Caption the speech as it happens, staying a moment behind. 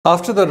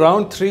After the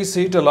round 3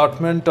 seat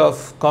allotment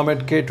of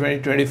Comet K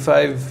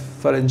 2025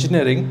 for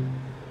engineering,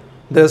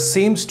 there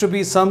seems to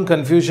be some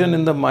confusion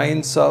in the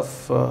minds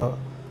of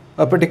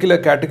a particular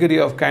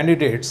category of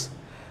candidates.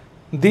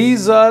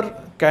 These are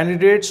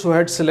candidates who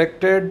had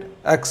selected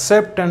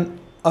accept and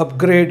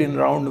upgrade in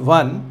round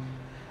 1,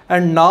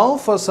 and now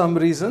for some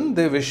reason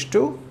they wish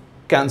to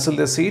cancel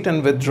their seat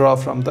and withdraw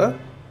from the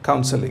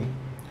counseling.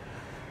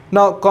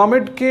 Now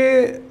Comet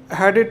K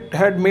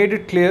had made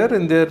it clear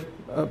in their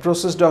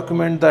process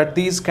document that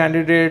these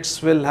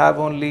candidates will have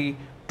only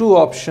two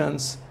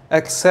options: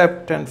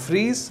 accept and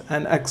freeze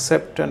and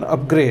accept and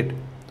upgrade.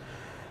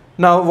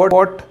 Now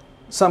what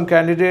some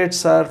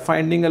candidates are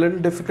finding a little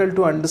difficult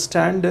to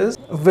understand is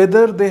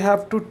whether they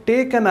have to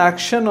take an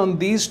action on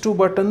these two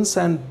buttons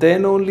and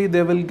then only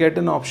they will get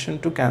an option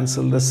to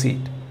cancel the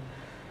seat.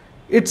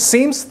 It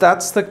seems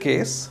that's the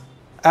case.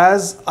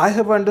 As I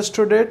have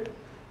understood it,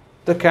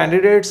 the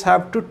candidates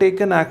have to take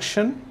an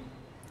action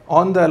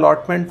on the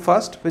allotment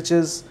first, which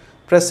is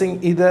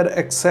pressing either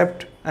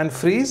accept and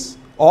freeze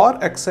or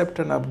accept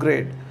and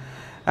upgrade.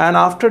 And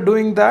after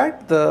doing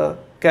that, the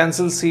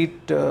cancel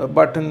seat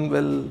button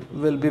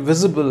will be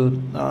visible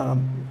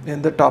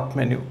in the top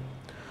menu.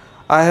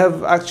 I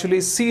have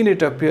actually seen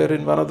it appear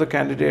in one of the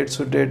candidates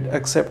who did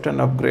accept and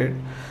upgrade.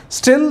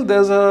 Still,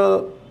 there's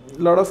a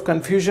lot of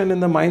confusion in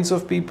the minds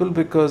of people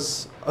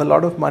because a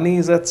lot of money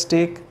is at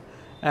stake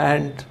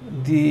and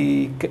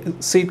the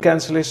seat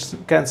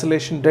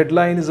cancellation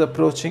deadline is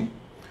approaching.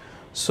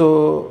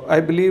 So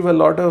I believe a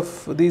lot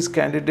of these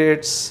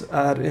candidates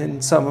are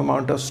in some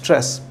amount of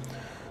stress.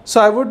 So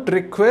I would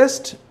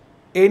request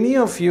any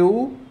of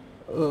you,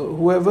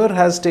 whoever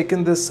has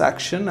taken this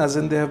action, as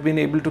in they have been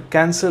able to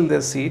cancel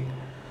their seat,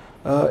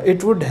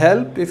 it would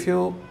help if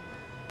you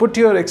put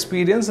your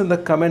experience in the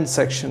comment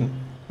section,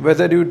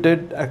 whether you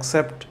did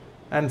accept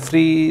and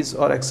freeze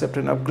or accept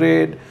and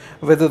upgrade,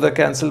 whether the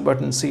cancel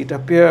button seat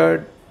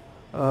appeared,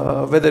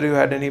 whether you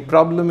had any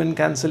problem in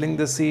cancelling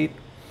the seat.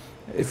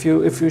 If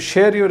you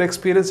share your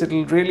experience, it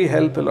will really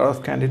help a lot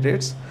of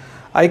candidates.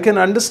 I can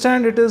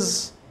understand it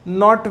is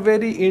not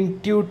very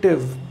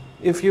intuitive.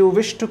 If you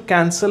wish to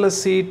cancel a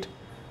seat,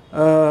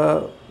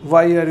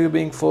 why are you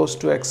being forced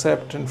to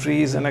accept and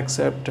freeze and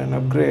accept and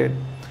upgrade?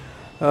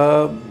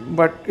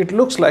 But it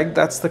looks like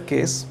that's the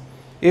case.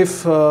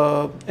 If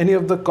any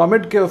of the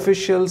Comet K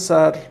officials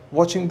are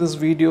watching this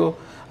video,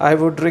 I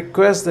would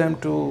request them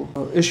to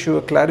issue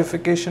a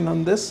clarification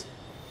on this.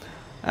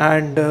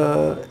 And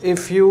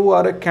if you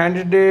are a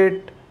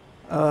candidate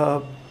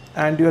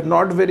and you're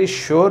not very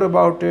sure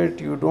about it,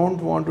 you don't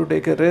want to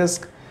take a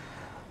risk,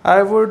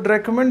 I would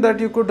recommend that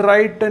you could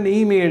write an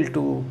email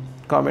to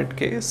Comet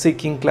K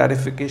seeking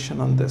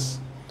clarification on this.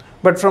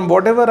 But from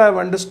whatever I've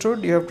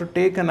understood, you have to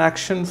take an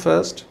action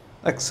first,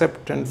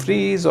 accept and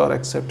freeze or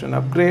accept and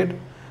upgrade,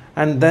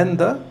 and then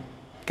the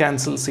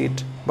cancel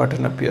seat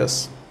button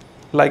appears.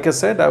 Like I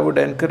said, I would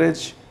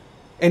encourage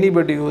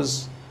anybody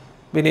who's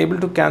been able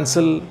to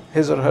cancel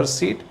his or her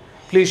seat,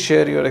 please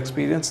share your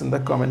experience in the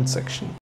comment section.